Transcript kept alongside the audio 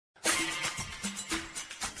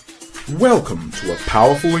Welcome to a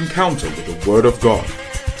powerful encounter with the Word of God,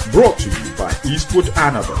 brought to you by Eastwood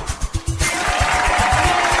Annabelle.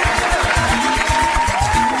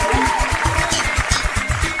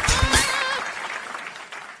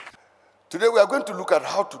 Today we are going to look at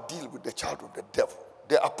how to deal with the child of the devil.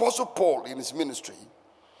 The Apostle Paul in his ministry,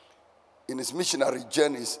 in his missionary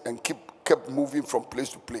journeys, and kept moving from place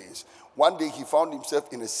to place. One day he found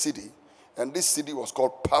himself in a city, and this city was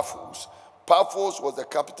called Paphos. Paphos was the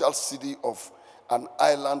capital city of an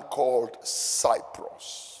island called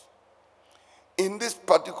Cyprus. In this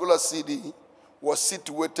particular city was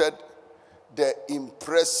situated the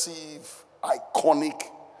impressive, iconic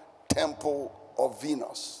temple of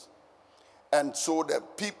Venus. And so the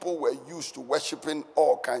people were used to worshiping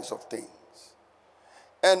all kinds of things.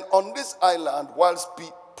 And on this island, whilst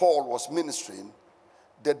Paul was ministering,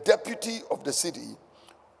 the deputy of the city,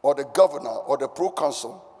 or the governor, or the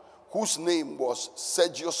proconsul, whose name was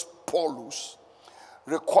Sergius Paulus,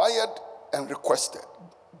 required and requested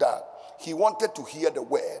that he wanted to hear the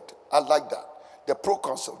word. I like that. The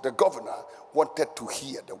proconsul, the governor, wanted to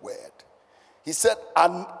hear the word. He said,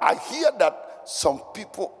 and I hear that some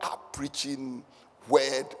people are preaching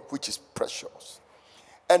word which is precious.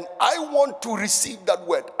 And I want to receive that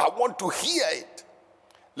word. I want to hear it.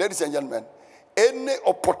 Ladies and gentlemen, any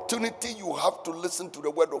opportunity you have to listen to the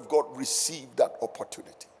word of God, receive that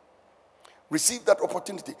opportunity. Receive that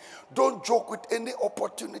opportunity. Don't joke with any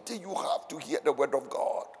opportunity you have to hear the word of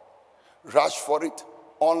God. Rush for it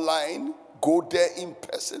online. Go there in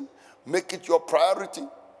person. Make it your priority.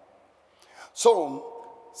 So,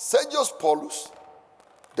 Sergius Paulus,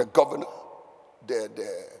 the governor,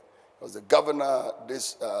 was the governor,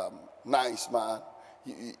 this nice man.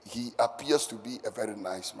 He appears to be a very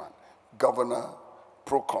nice man. Governor,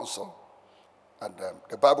 proconsul, and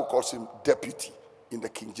the Bible calls him deputy in the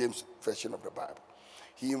King James version of the Bible.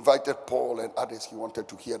 He invited Paul and others. He wanted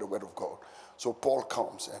to hear the word of God. So Paul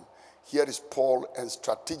comes, and here is Paul, and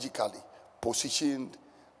strategically positioned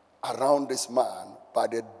around this man by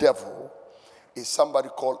the devil is somebody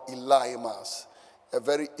called Elymas, a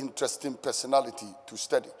very interesting personality to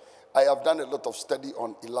study. I have done a lot of study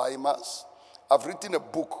on Elymas. I've written a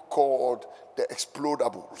book called The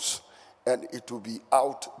Explodables, and it will be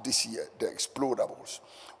out this year, The Explodables.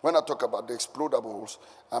 When I talk about the explodables,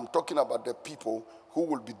 I'm talking about the people who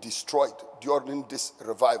will be destroyed during this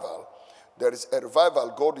revival. There is a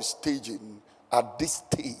revival God is staging at this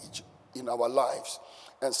stage in our lives,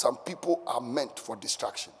 and some people are meant for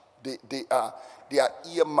destruction. They are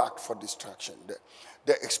earmarked for destruction.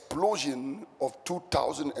 The explosion of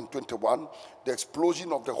 2021, the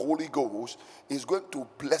explosion of the Holy Ghost is going to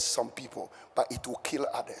bless some people, but it will kill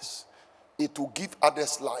others. It will give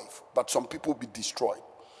others life, but some people will be destroyed.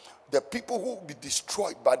 The people who will be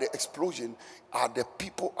destroyed by the explosion are the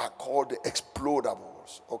people are called the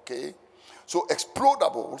explodables, okay? So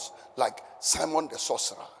explodables like Simon the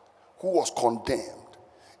sorcerer, who was condemned.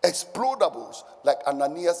 Explodables like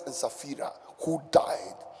Ananias and Sapphira, who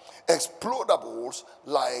died. Explodables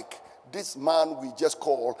like this man we just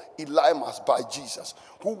call Elymas by Jesus,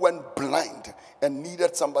 who went blind and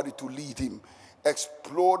needed somebody to lead him.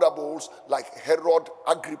 Explodables like Herod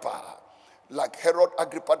Agrippa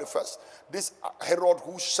the first. This Herod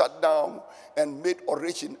who sat down and made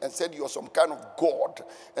oration and said, "You're some kind of God."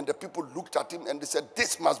 And the people looked at him and they said,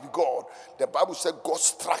 "This must be God." The Bible said God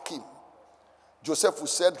struck him. Joseph who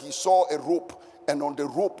said he saw a rope, and on the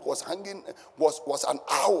rope was hanging was an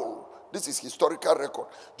owl. This is historical record.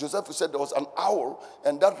 Joseph who said there was an owl,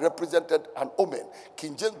 and that represented an omen.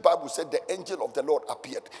 King James Bible said the angel of the Lord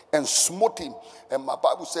appeared and smote him. And my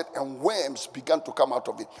Bible said, and worms began to come out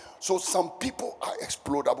of it. So some people are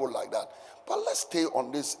explodable like that. But let's stay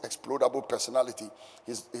on this explodable personality.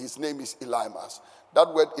 His name is Elymas.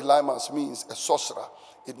 That word Elymas means a sorcerer.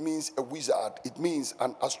 It means a wizard. It means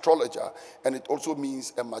an astrologer. And it also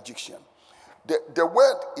means a magician. The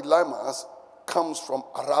word Elymas comes from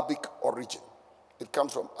Arabic origin. It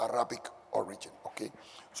comes from Arabic origin, okay?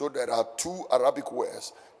 So there are two Arabic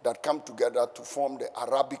words that come together to form the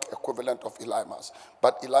Arabic equivalent of Elymas.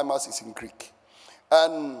 But Elymas is in Greek.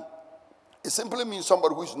 And it simply means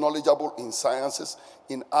somebody who is knowledgeable in sciences,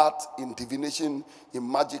 in art, in divination, in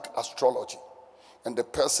magic, astrology. And the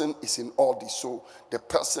person is in all this. So the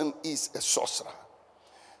person is a sorcerer.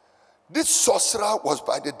 This sorcerer was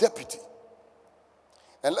by the deputy.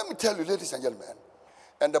 And let me tell you, ladies and gentlemen,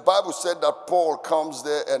 and the Bible said that Paul comes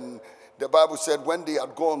there, and the Bible said when they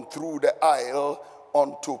had gone through the aisle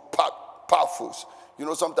onto Paphos. You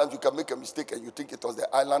know, sometimes you can make a mistake and you think it was the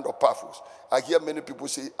island of Paphos. I hear many people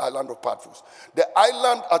say island of Paphos. The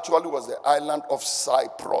island actually was the island of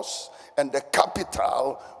Cyprus. And the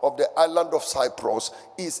capital of the island of Cyprus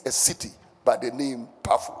is a city by the name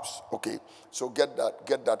Paphos. Okay, so get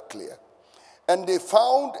that clear. And they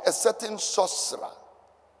found a certain sorcerer.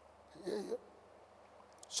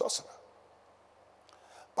 Sorcerer.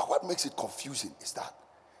 But what makes it confusing is that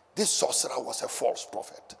this sorcerer was a false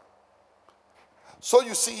prophet. So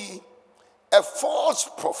you see, a false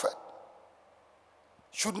prophet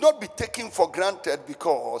should not be taken for granted,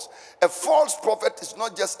 because a false prophet is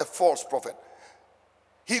not just a false prophet.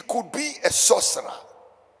 He could be a sorcerer.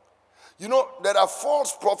 You know, there are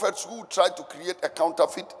false prophets who try to create a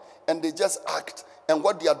counterfeit and they just act, and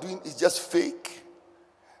what they are doing is just fake.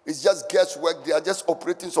 It's just guesswork. They are just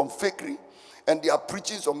operating some fakery, and they are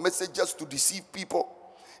preaching some messages to deceive people.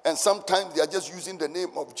 And sometimes they are just using the name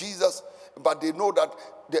of Jesus, but they know that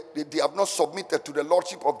they have not submitted to the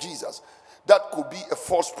lordship of Jesus. That could be a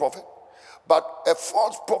false prophet. But a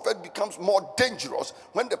false prophet becomes more dangerous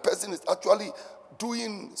when the person is actually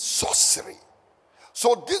doing sorcery.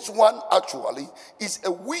 So this one actually is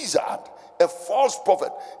a wizard, a false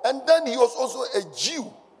prophet. And then he was also a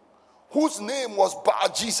Jew whose name was Bar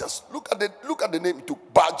Jesus. Look at the name he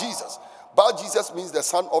took, Bar Jesus. Bar Jesus means the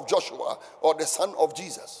son of Joshua, or the son of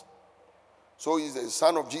Jesus. So he's the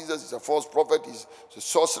son of Jesus, he's a false prophet, he's a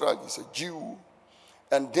sorcerer, he's a Jew.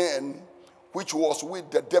 And then, which was with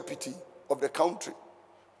the deputy of the country.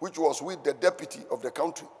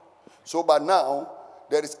 So by now,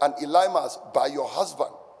 there is an Elymas by your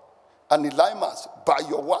husband, an Elymas by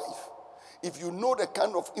your wife. If you know the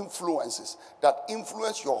kind of influences that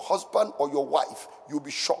influence your husband or your wife, you'll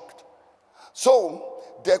be shocked. So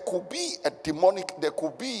there could be an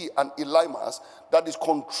Elymas that is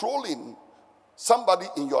controlling somebody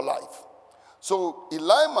in your life. So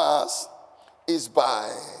Elymas is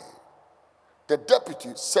by the deputy,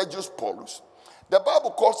 Sergius Paulus. The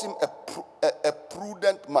Bible calls him a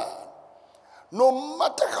prudent man. No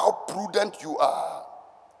matter how prudent you are,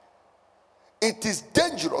 it is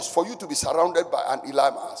dangerous for you to be surrounded by an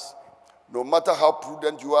Elymas. No matter how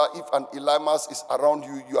prudent you are, if an Elymas is around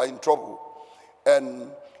you, you are in trouble.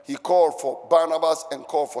 And he called for Barnabas and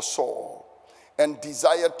called for Saul, and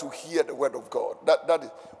desired to hear the word of God. That is,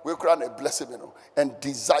 we're crying a blessing, and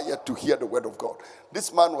desired to hear the word of God.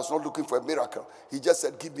 This man was not looking for a miracle. He just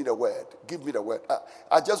said, give me the word. Give me the word.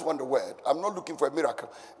 I just want the word. I'm not looking for a miracle.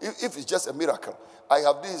 If it's just a miracle, I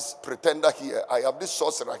have this pretender here. I have this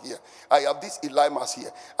sorcerer here. I have this Elymas here.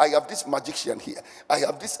 I have this magician here. I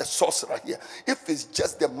have this sorcerer here. If it's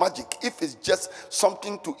just the magic, if it's just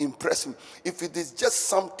something to impress me, if it is just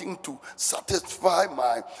something to satisfy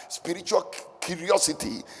my spiritual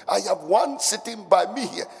curiosity, I have one sitting by me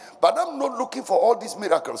here. But I'm not looking for all these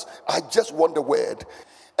miracles. I just want the word.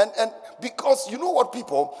 And because you know what,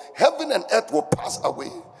 people, heaven and earth will pass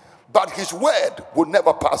away, but his word will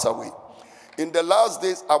never pass away. In the last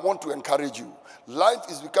days, I want to encourage you. Life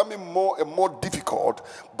is becoming more and more difficult,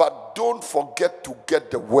 but don't forget to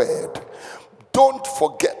get the word. Don't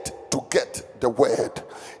forget to get the word.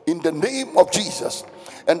 In the name of Jesus.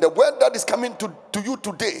 And the word that is coming to you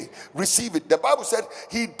today, receive it. The Bible said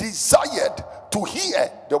he desired to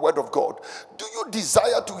hear the word of God. Do you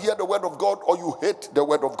desire to hear the word of God, or you hate the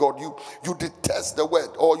word of God? You detest the word,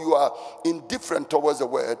 or you are indifferent towards the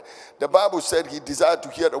word? The Bible said he desired to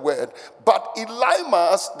hear the word. But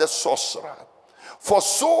Elymas the sorcerer, for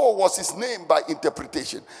so was his name by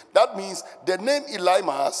interpretation. That means the name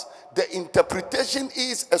Elymas, the interpretation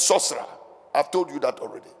is a sorcerer. I've told you that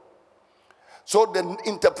already. So the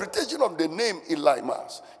interpretation of the name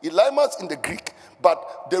Elymas in the Greek,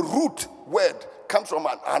 but the root word comes from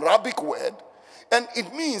an Arabic word, and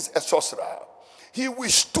it means a sorcerer. He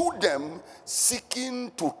withstood them,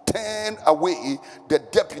 seeking to turn away the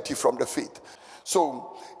deputy from the faith.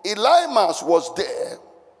 So Elymas was there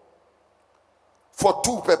for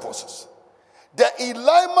two purposes. The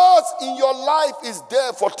Elymas in your life is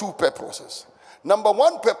there for two purposes. Number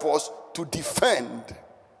one purpose, to defend.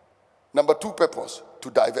 Number two purpose, to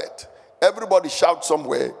divert. Everybody shout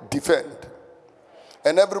somewhere, defend.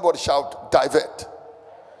 And everybody shout, divert.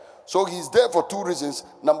 So he's there for two reasons.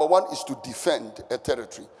 Number one is to defend a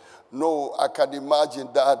territory. No, I can imagine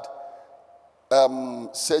that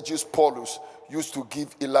Sergius Paulus used to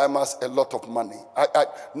give Elymas a lot of money.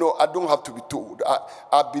 No, I don't have to be told.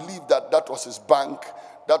 I believe that was his bank.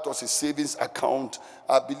 That was his savings account.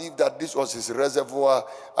 I believe that this was his reservoir.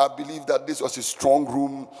 I believe that this was his strong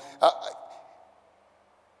room.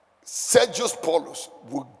 Sergius Paulus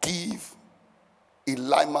would give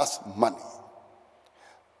Elymas money.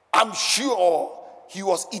 I'm sure he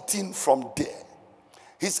was eating from there.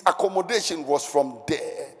 His accommodation was from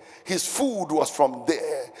there. His food was from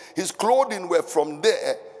there. His clothing were from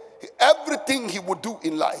there. Everything he would do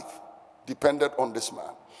in life depended on this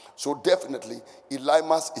man. So definitely,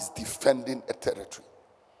 Elymas is defending a territory.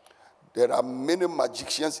 There are many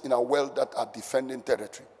magicians in our world that are defending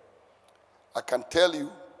territory. I can tell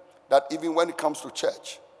you that even when it comes to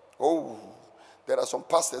church, there are some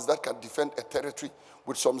pastors that can defend a territory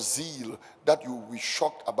with some zeal that you will be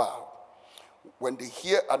shocked about. When they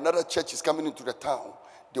hear another church is coming into the town,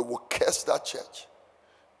 they will curse that church.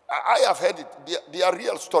 I have heard it. They are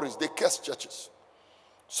real stories. They curse churches.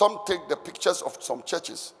 Some take the pictures of some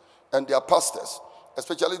churches and their pastors,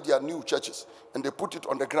 especially their new churches, and they put it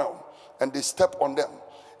on the ground and they step on them.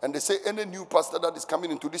 And they say, any new pastor that is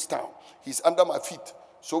coming into this town, he's under my feet.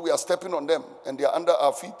 So we are stepping on them and they are under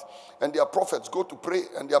our feet. And their prophets go to pray,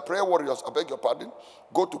 and their prayer warriors, I beg your pardon,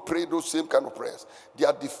 go to pray those same kind of prayers. They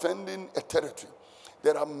are defending a territory.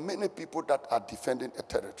 There are many people that are defending a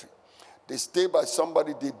territory. They stay by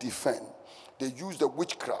somebody they defend. They use the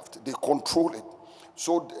witchcraft. They control it.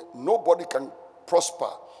 So nobody can prosper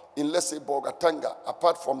in, let's say, Bogatanga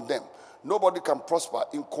apart from them. Nobody can prosper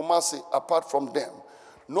in Kumasi apart from them.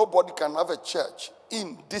 Nobody can have a church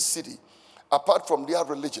in this city apart from their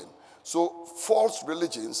religion. So false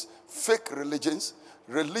religions, fake religions,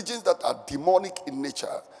 religions that are demonic in nature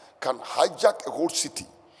can hijack a whole city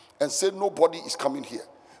and say nobody is coming here.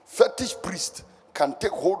 Fetish priests can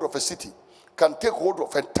take hold of a city, can take hold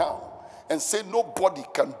of a town and say nobody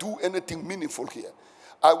can do anything meaningful here.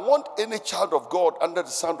 I want any child of God under the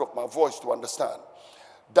sound of my voice to understand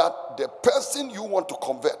that the person you want to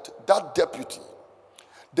convert, that deputy,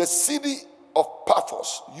 the city of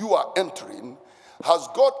Paphos you are entering has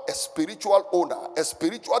got a spiritual owner, a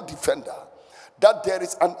spiritual defender, that there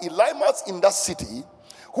is an Elymas in that city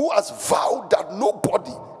who has vowed that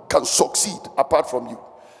nobody can succeed apart from you.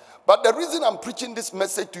 But the reason I'm preaching this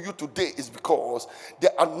message to you today is because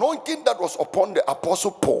the anointing that was upon the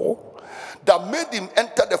Apostle Paul that made him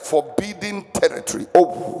enter the forbidden territory.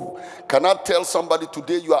 Can I tell somebody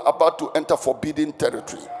today you are about to enter forbidden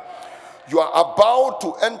territory? You are about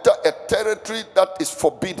to enter a territory that is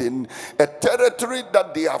forbidden, a territory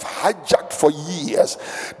that they have hijacked for years.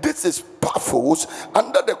 This is Paphos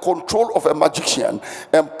under the control of a magician.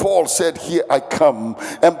 And Paul said, here I come.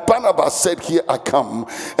 And Barnabas said, here I come.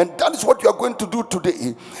 And that is what you are going to do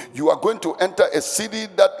today. You are going to enter a city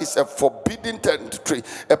that is a forbidden territory,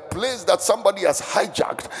 a place that somebody has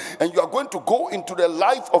hijacked. And you are going to go into the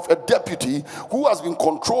life of a deputy who has been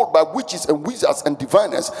controlled by witches and wizards and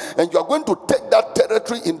diviners. And you are going to take that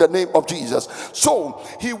territory in the name of Jesus. So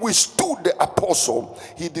he withstood the apostle.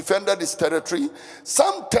 He defended his territory.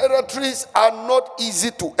 Some territories are not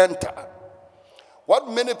easy to enter. What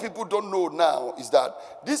many people don't know now is that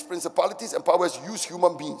these principalities and powers use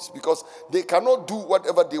human beings because they cannot do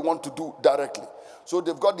whatever they want to do directly. So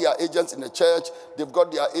they've got their agents in the church, they've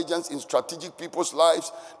got their agents in strategic people's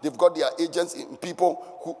lives, they've got their agents in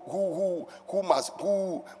people who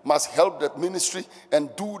must help the ministry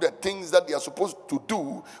and do the things that they are supposed to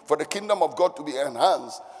do for the kingdom of God to be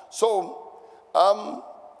enhanced. So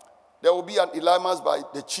there will be an Elymas by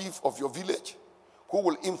the chief of your village who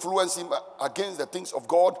will influence him against the things of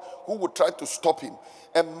God, who will try to stop him.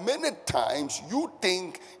 And many times you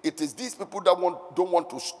think it is these people that don't want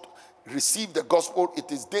to receive the gospel. It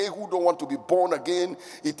is they who don't want to be born again.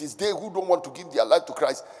 It is they who don't want to give their life to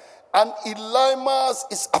Christ. And Elymas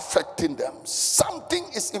is affecting them. Something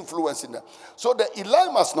is influencing them. So the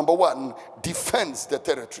Elymas, number one, defends the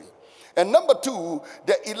territory. And number two,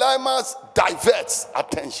 the Elymas diverts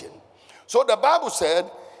attention. So the Bible said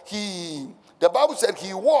he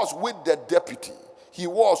was with the deputy. He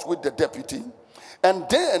was with the deputy. And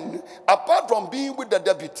then, apart from being with the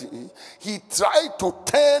deputy, he tried to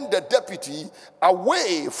turn the deputy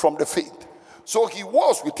away from the faith. So he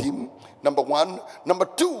was with him, number one. Number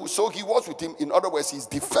two, so he was with him. In other words, he's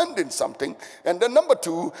defending something. And then number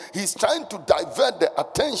two, he's trying to divert the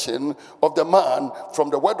attention of the man from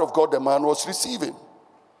the word of God the man was receiving.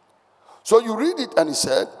 So you read it and he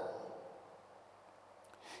said,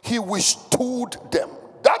 he withstood them.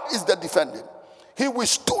 That is the defending. He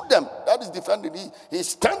withstood them. That is defending. He's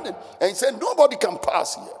standing and he said, nobody can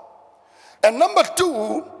pass here. And number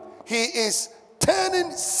two, he is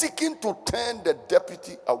seeking to turn the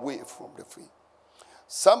deputy away from the faith.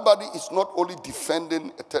 Somebody is not only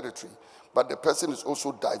defending a territory, but the person is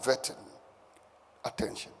also diverting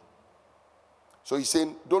attention. So he's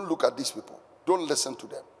saying, don't look at these people. Don't listen to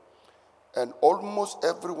them. And almost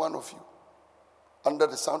every one of you, under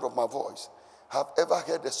the sound of my voice, have ever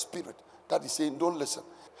heard a spirit that is saying, don't listen.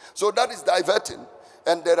 So that is diverting.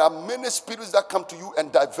 And there are many spirits that come to you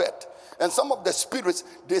and divert. And some of the spirits,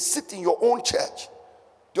 they sit in your own church.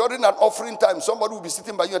 During an offering time, somebody will be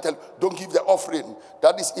sitting by you and tell, don't give the offering.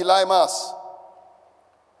 That is Elymas.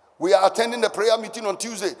 We are attending the prayer meeting on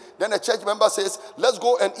Tuesday. Then a church member says, let's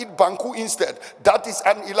go and eat banku instead. That is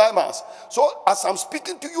an Elymas. So as I'm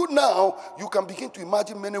speaking to you now, you can begin to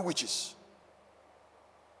imagine many witches.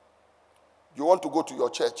 You want to go to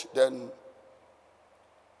your church, then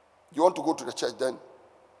you want to go to the church, then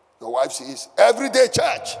your wife says, everyday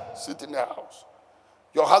church, sit in the house.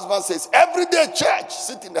 Your husband says, everyday church,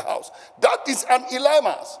 sit in the house. That is an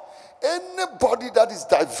Elymas. Anybody that is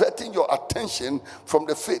diverting your attention from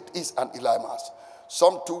the faith is an Elymas.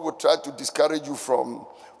 Some too will try to discourage you from,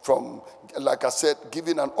 like I said,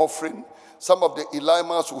 giving an offering. Some of the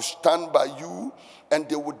Elymas will stand by you and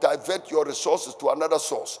they will divert your resources to another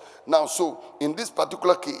source. Now, so in this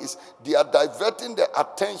particular case, they are diverting the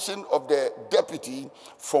attention of the deputy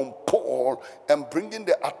from Paul and bringing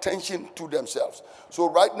the attention to themselves. So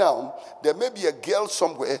right now, there may be a girl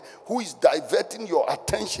somewhere who is diverting your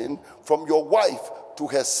attention from your wife to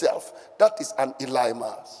herself. That is an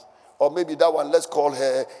Elymas. Or maybe that one, let's call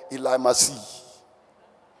her Elymasi.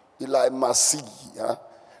 Elymasi, huh?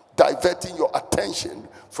 Diverting your attention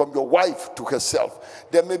from your wife to herself.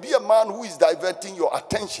 There may be a man who is diverting your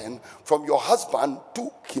attention from your husband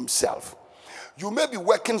to himself. You may be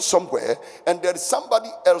working somewhere and there is somebody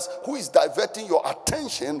else who is diverting your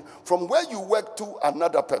attention from where you work to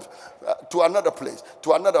another place.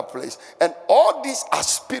 And all these are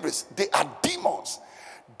spirits. They are demons.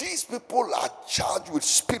 These people are charged with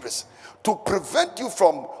spirits to prevent you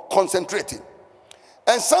from concentrating.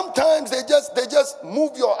 And sometimes they just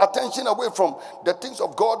move your attention away from the things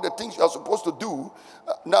of God, the things you are supposed to do.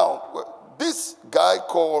 Now, this guy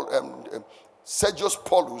called Sergius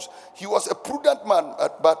Paulus, he was a prudent man,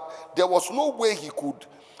 but there was no way he could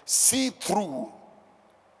see through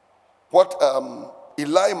what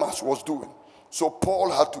Elymas was doing. So Paul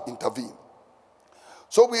had to intervene.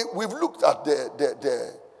 So we've looked at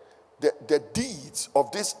the deeds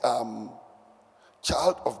of this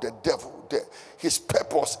child of the devil. His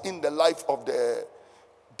purpose in the life of the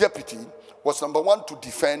deputy was, number one, to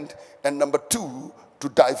defend, and number two, to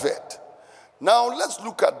divert. Now let's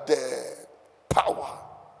look at the power.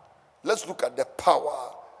 Let's look at the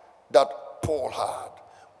power that Paul had.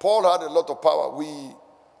 Paul had a lot of power.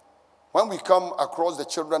 When we come across the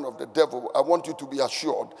children of the devil, I want you to be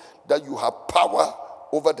assured that you have power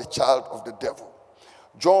over the child of the devil.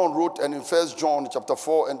 John wrote, and in 1 John chapter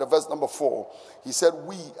 4 and the verse number 4, he said,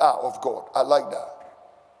 we are of God. I like that.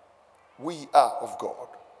 We are of God.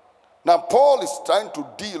 Now, Paul is trying to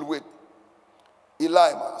deal with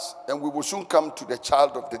Elymas, and we will soon come to the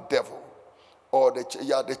child of the devil, or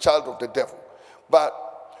the child of the devil.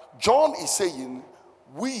 But John is saying,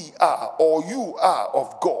 we are, or you are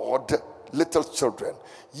of God, little children.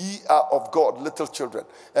 Ye are of God, little children.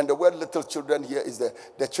 And the word little children here is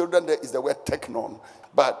the children there is the word teknon.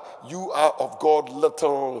 But you are of God,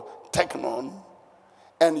 little teknon,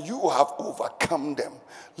 and you have overcome them.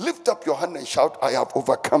 Lift up your hand and shout, I have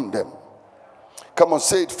overcome them. Come on,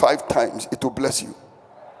 say it 5 times. It will bless you.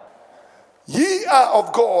 Ye are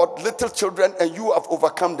of God, little children, and you have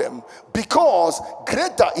overcome them, because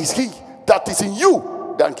greater is he that is in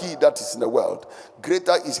you than he that is in the world.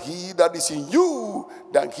 Greater is he that is in you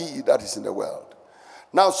than he that is in the world.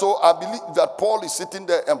 Now, so I believe that Paul is sitting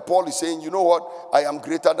there and Paul is saying, you know what? I am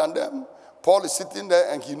greater than them. Paul is sitting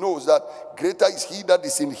there and he knows that greater is he that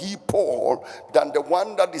is in he, Paul, than the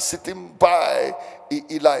one that is sitting by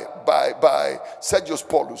by Sergius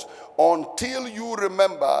Paulus. Until you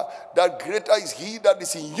remember that greater is he that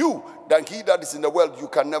is in you than he that is in the world, you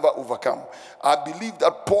can never overcome. I believe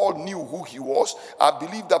that Paul knew who he was. I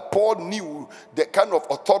believe that Paul knew the kind of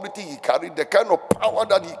authority he carried, the kind of power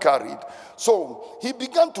that he carried. So he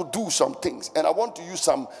began to do some things, and I want to use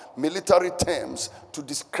some military terms to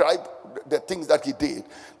describe the things that he did.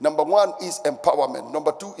 Number 1 is empowerment.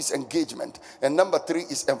 Number 2 is engagement. And number 3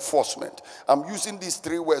 is enforcement. I'm using these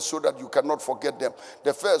 3 words so that you cannot forget them.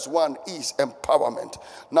 The first one is empowerment.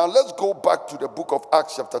 Now let's go back to the book of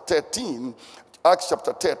Acts chapter 13. Acts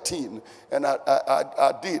chapter 13. And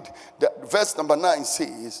I did. Verse number 9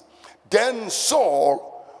 says, then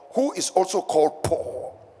Saul, who is also called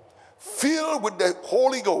Paul, filled with the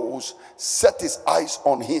Holy Ghost, set his eyes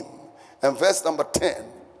on him. And verse number 10.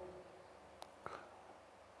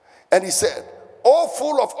 And he said, O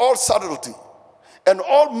full of all subtlety and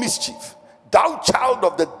all mischief, thou child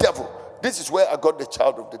of the devil. This is where I got the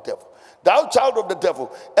child of the devil. Thou child of the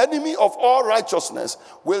devil, enemy of all righteousness,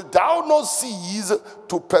 will thou not cease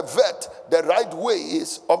to pervert the right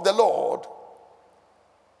ways of the Lord?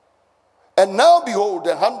 And now behold,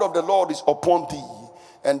 the hand of the Lord is upon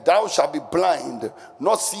thee, and thou shalt be blind,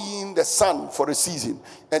 not seeing the sun for a season.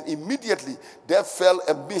 And immediately there fell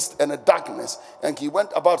a mist and a darkness, and he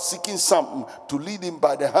went about seeking something to lead him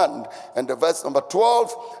by the hand. And the verse number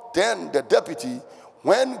 12, then the deputy,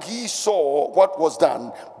 when he saw what was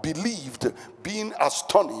done, believed, being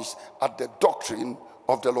astonished at the doctrine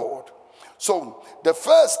of the Lord. So the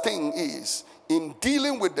first thing is, in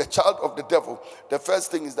dealing with the child of the devil, the first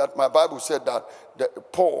thing is that my Bible said that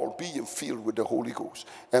Paul being filled with the Holy Ghost,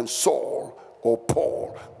 and Saul or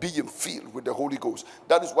Paul being filled with the Holy Ghost.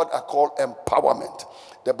 That is what I call empowerment.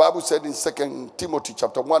 The Bible said in 2 Timothy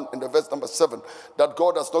chapter 1 and the verse number 7 that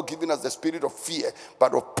God has not given us the spirit of fear,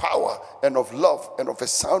 but of power and of love and of a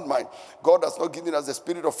sound mind. God has not given us the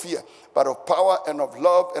spirit of fear, but of power and of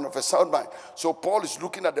love and of a sound mind. So Paul is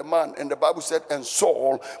looking at the man, and the Bible said, and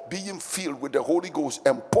Saul being filled with the Holy Ghost,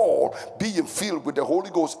 and Paul being filled with the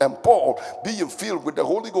Holy Ghost, and Paul being filled with the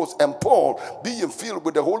Holy Ghost, and Paul being filled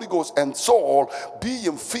with the Holy Ghost, and Saul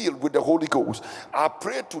being filled with the Holy Ghost. I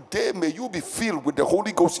pray today, may you be filled with the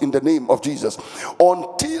Holy Ghost in the name of Jesus.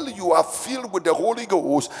 Until you are filled with the Holy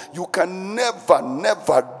Ghost, you can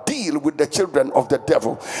never deal with the children of the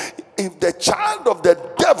devil. If the child of the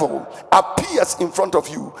devil appears in front of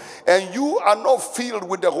you and you are not filled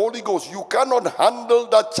with the Holy Ghost, you cannot handle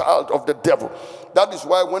that child of the devil. That is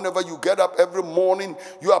why whenever you get up every morning,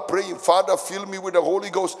 you are praying, Father, fill me with the Holy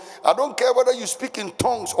Ghost. I don't care whether you speak in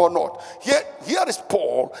tongues or not. Here is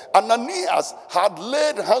Paul. Ananias had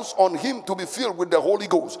laid hands on him to be filled with the Holy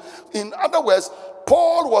Ghost. In other words,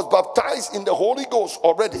 Paul was baptized in the Holy Ghost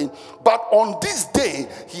already, but on this day,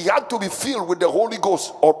 he had to be filled with the Holy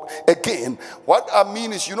Ghost again. What I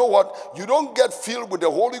mean is, you know what? You don't get filled with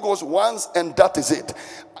the Holy Ghost once and that is it.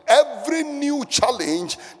 Every new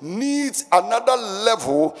challenge needs another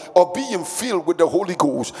level of being filled with the Holy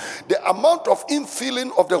Ghost. The amount of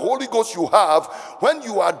infilling of the Holy Ghost you have when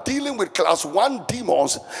you are dealing with class 1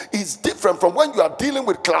 demons is different from when you are dealing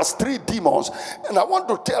with class 3 demons. And I want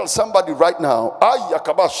to tell somebody right now,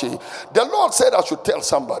 the Lord said I should tell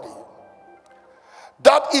somebody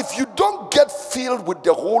that if you don't get filled with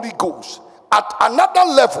the Holy Ghost at another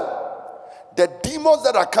level, the demons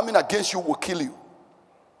that are coming against you will kill you.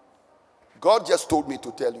 God just told me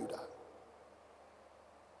to tell you that.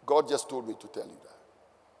 God just told me to tell you that.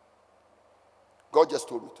 God just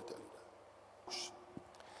told me to tell you that.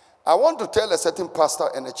 I want to tell a certain pastor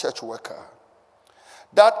and a church worker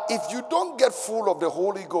that if you don't get full of the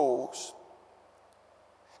Holy Ghost,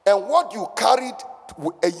 and what you carried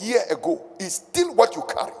a year ago is still what you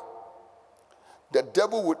carry, the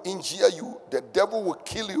devil will injure you, the devil will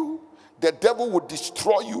kill you, the devil will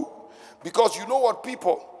destroy you. Because you know what,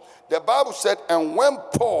 people? The Bible said, and when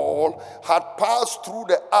Paul had passed through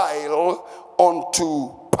the isle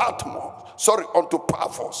onto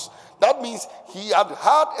Paphos, that means he had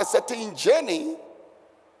had a certain journey.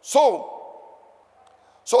 So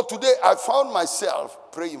today I found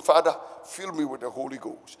myself praying, Father, fill me with the Holy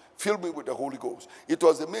Ghost. Fill me with the Holy Ghost. It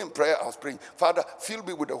was the main prayer I was praying. Father, fill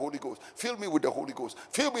me with the Holy Ghost. Fill me with the Holy Ghost.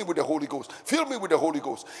 Fill me with the Holy Ghost. Fill me with the Holy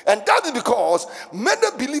Ghost. And that is because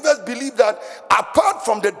many believers believe that apart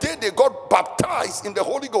from the day they got baptized in the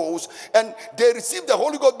Holy Ghost and they received the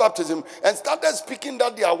Holy Ghost baptism and started speaking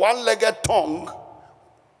that their one-legged tongue,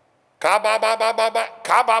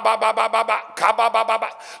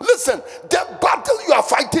 listen, the battle you are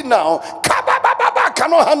fighting now,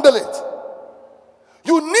 cannot handle it.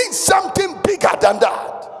 You need something bigger than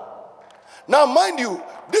that. Now, mind you,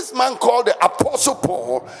 this man called the Apostle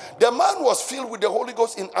Paul, the man was filled with the Holy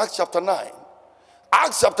Ghost in Acts chapter 9.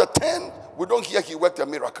 Acts chapter 10, we don't hear he worked a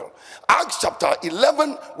miracle. Acts chapter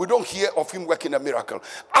 11, we don't hear of him working a miracle.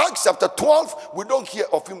 Acts chapter 12, we don't hear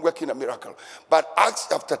of him working a miracle. But Acts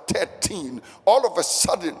chapter 13, all of a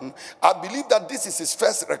sudden, I believe that this is his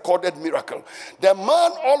first recorded miracle. The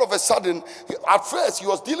man, all of a sudden, at first, he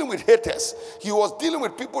was dealing with haters. He was dealing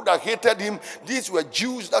with people that hated him. These were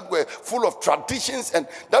Jews that were full of traditions and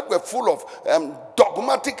that were full of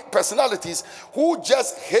dogmatic personalities who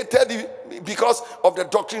just hated him because of the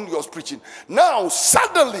doctrine he was preaching. Now,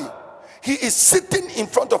 suddenly, he is sitting in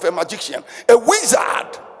front of a magician, a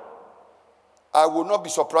wizard. I will not be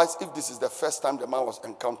surprised if this is the first time the man was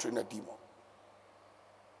encountering a demon.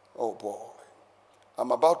 Oh boy,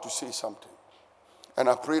 I'm about to say something. And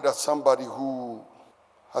I pray that somebody who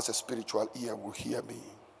has a spiritual ear will hear me.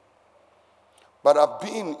 But I've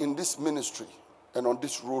been in this ministry and on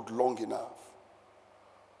this road long enough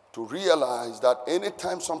to realize that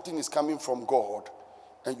anytime something is coming from God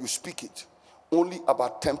and you speak it, only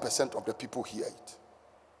about 10% of the people hear it.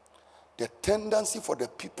 The tendency for the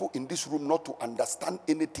people in this room not to understand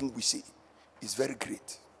anything we say is very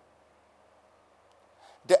great.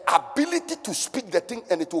 the ability to speak the thing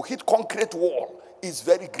and it will hit concrete wall is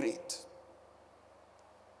very great.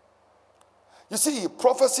 You see,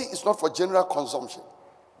 prophecy is not for general consumption.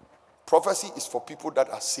 Prophecy is for people that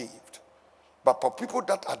are saved. But for people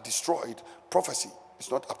that are destroyed, prophecy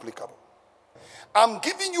is not applicable. I'm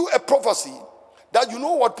giving you a prophecy that, you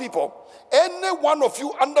know what, people, any one of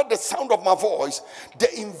you under the sound of my voice,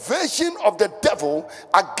 the invasion of the devil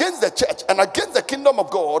against the church and against the kingdom of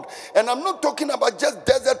God, and I'm not talking about just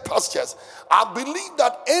desert pastures. I believe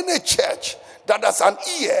that any church that has an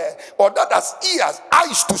ear or that has ears,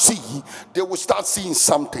 eyes to see, they will start seeing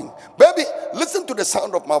something. Baby, listen to the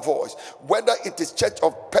sound of my voice. Whether it is church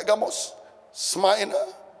of Pergamos, Smyrna,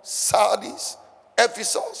 Sardis,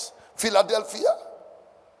 Ephesus, Philadelphia,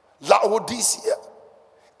 Laodicea,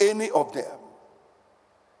 any of them.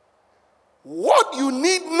 What you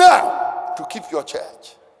need now to keep your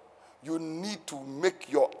church, you need to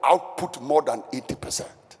make your output more than 80%.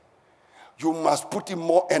 You must put in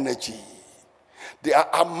more energy.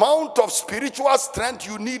 The amount of spiritual strength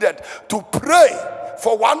you needed to pray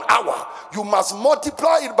for 1 hour, you must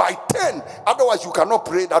multiply it by 10. Otherwise, you cannot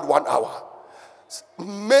pray that 1 hour.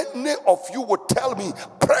 Many of you would tell me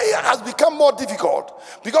prayer has become more difficult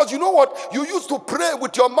because you know what? You used to pray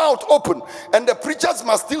with your mouth open, and the preachers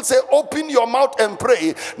must still say, open your mouth and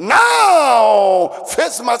pray. Now,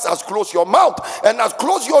 face mask has closed your mouth and has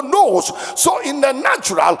closed your nose. So, in the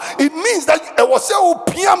natural, it means that it was a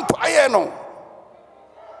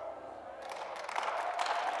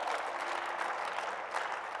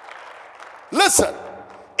Listen,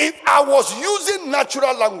 if I was using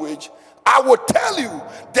natural language, I would tell you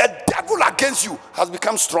the devil against you has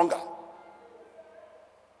become stronger.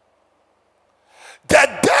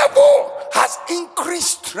 The devil has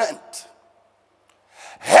increased strength.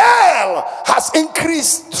 Hell has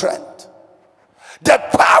increased strength. The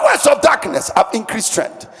powers of darkness have increased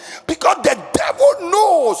strength. Because the devil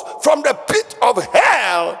knows from the pit of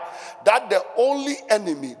hell that the only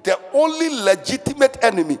enemy, the only legitimate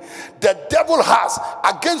enemy the devil has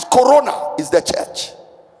against corona is the church.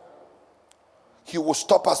 He will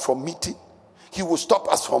stop us from meeting. He will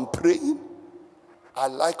stop us from praying. I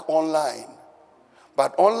like online.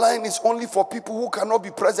 But online is only for people who cannot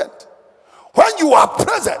be present. When you are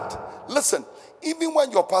present, listen, even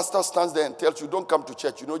when your pastor stands there and tells you don't come to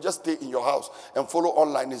church, just stay in your house and follow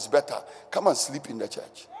online is better. Come and sleep in the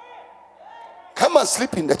church. Come and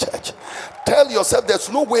sleep in the church. Tell yourself there's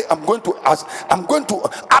no way I'm going to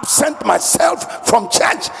absent myself from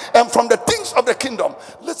church and from the things of the kingdom.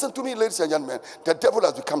 Listen to me, ladies and gentlemen. The devil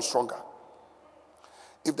has become stronger.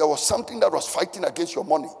 If there was something that was fighting against your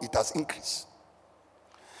money, it has increased.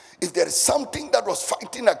 If there is something that was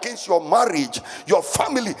fighting against your marriage, your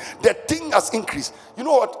family, the thing has increased. You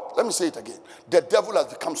know what? Let me say it again. The devil has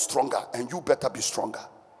become stronger, and you better be stronger.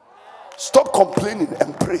 Stop complaining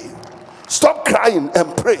and pray. Stop crying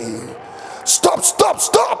and pray. Stop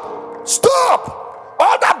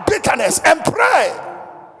all that bitterness and pray.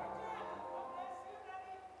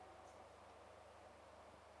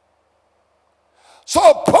 So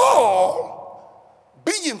Paul,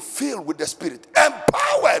 being filled with the Spirit,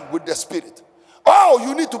 empowered with the Spirit. Oh,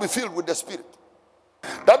 you need to be filled with the Spirit.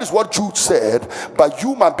 That is what Jude said. But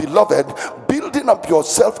you, my beloved, building up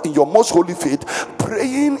yourself in your most holy faith,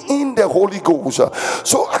 praying in the Holy Ghost.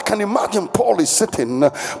 So I can imagine Paul is sitting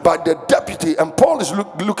by the deputy, and Paul is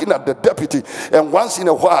looking at the deputy, and once in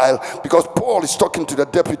a while, because Paul is talking to the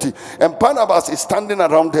deputy, and Barnabas is standing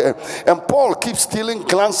around there, and Paul keeps stealing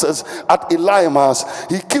glances at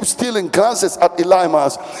Elymas. He keeps stealing glances at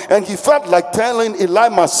Elymas, and he felt like telling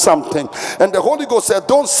Elymas something, and the Holy Ghost said,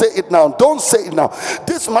 don't say it now, don't say it now.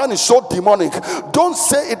 This man is so demonic. Don't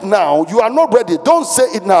say it now. You are not ready. Don't say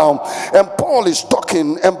it now. And Paul is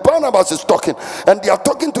talking, and Barnabas is talking, and they are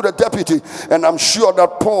talking to the deputy. And I'm sure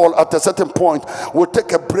that Paul, at a certain point, will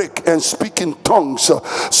take a break and speak in tongues,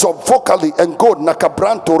 so vocally, and go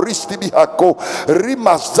nakabranto ristibihako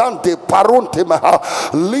rimazante paronte maha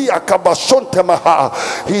liakabashonte maha.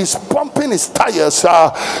 He's pumping his tires.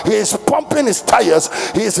 He's pumping his tires.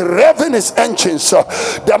 He's revving his engines.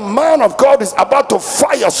 The man of God is about to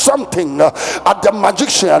fire something at the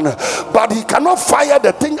magician, but he cannot fire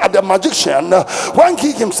the thing at the magician when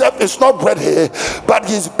he himself is not ready. But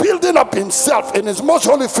he's building up himself in his most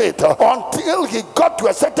holy faith until he got to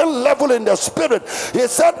a certain level in the spirit. He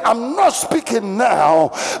said, I'm not speaking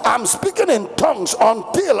now, I'm speaking in tongues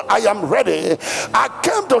until I am ready. I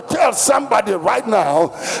came to tell somebody right now,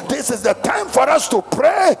 this is the time for us to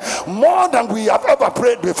pray more than we have ever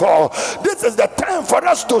prayed before. This is the time for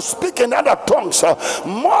us to speak in other tongues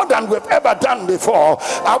more than we've ever done before.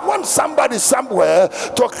 I want somebody somewhere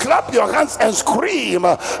to clap your hands and scream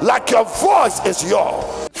like your voice is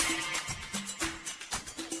yours.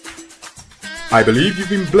 I believe you've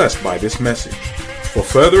been blessed by this message. For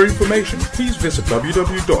further information, please visit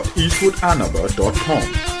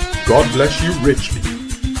www.eastwoodanaba.com. God bless you richly.